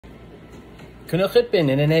Kunachipin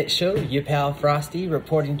Internet Show, your pal Frosty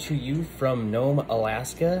reporting to you from Nome,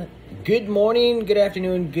 Alaska. Good morning, good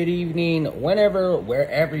afternoon, good evening, whenever,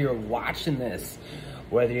 wherever you're watching this.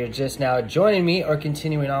 Whether you're just now joining me or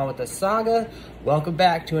continuing on with the saga, welcome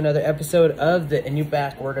back to another episode of the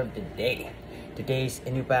Umiaġluk word of the day. Today's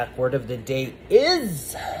Umiaġluk word of the day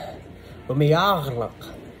is Umiaġluk.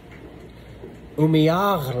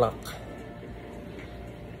 Umiaġluk.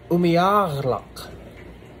 Umiaġluk.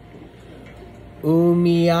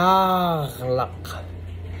 Umiaġluk.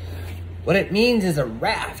 What it means is a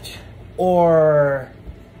raft or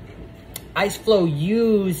ice floe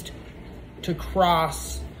used to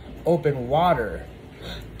cross open water,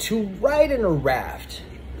 to ride in a raft,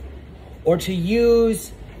 or to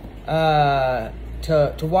use to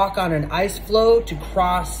walk on an ice floe to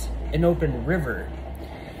cross an open river.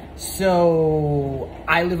 So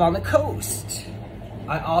I live on the coast.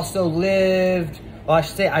 I also lived, well, I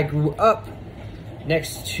should say I grew up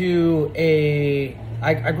next to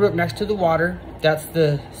I grew up next to the water. That's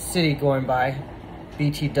the city going by,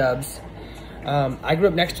 BT dubs. I grew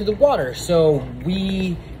up next to the water, so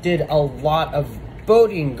we did a lot of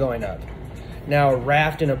boating going up. Now, a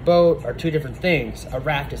raft and a boat are two different things. A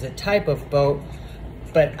raft is a type of boat,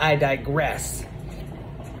 but I digress.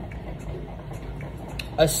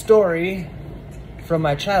 A story from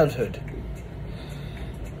my childhood.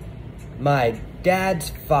 My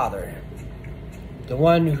dad's father, the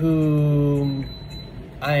one whom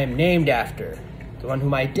I am named after, the one who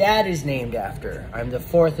my dad is named after. I'm the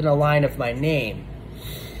fourth in a line of my name.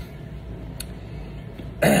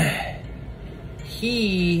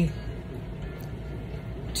 He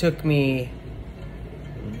took me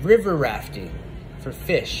river rafting for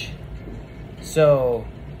fish. So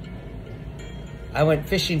I went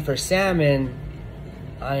fishing for salmon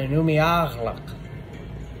on an Umiaġluk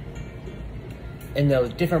in a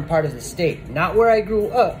different part of the state. Not where I grew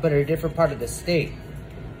up, but a different part of the state.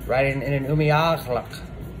 Right in an Umiaġluk.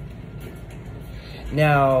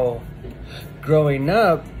 Now, growing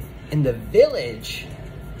up in the village,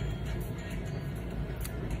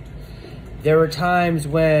 there were times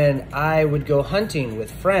when I would go hunting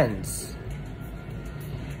with friends,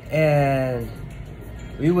 and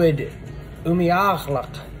we would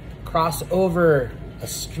Umiaġluk, cross over a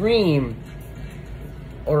stream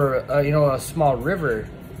or a small river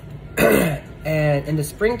and in the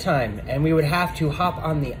springtime, and we would have to hop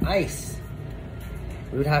on the ice.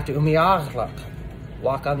 We would have to Umiaġluk,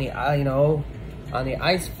 walk on the on the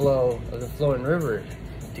ice floe of the flowing river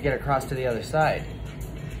to get across to the other side.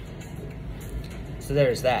 So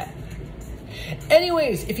there's that.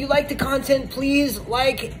 Anyways, if you like the content, please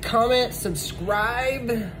like, comment,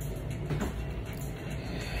 subscribe.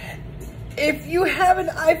 If you have an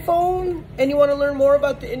iPhone and you want to learn more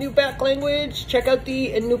about the Umiaġluk language, check out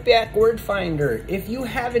the Umiaġluk word finder. If you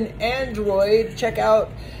have an Android, check out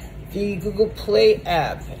the Google Play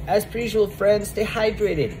app. As per usual, friends, stay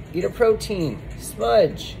hydrated, eat a protein,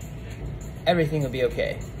 smudge. Everything will be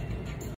okay.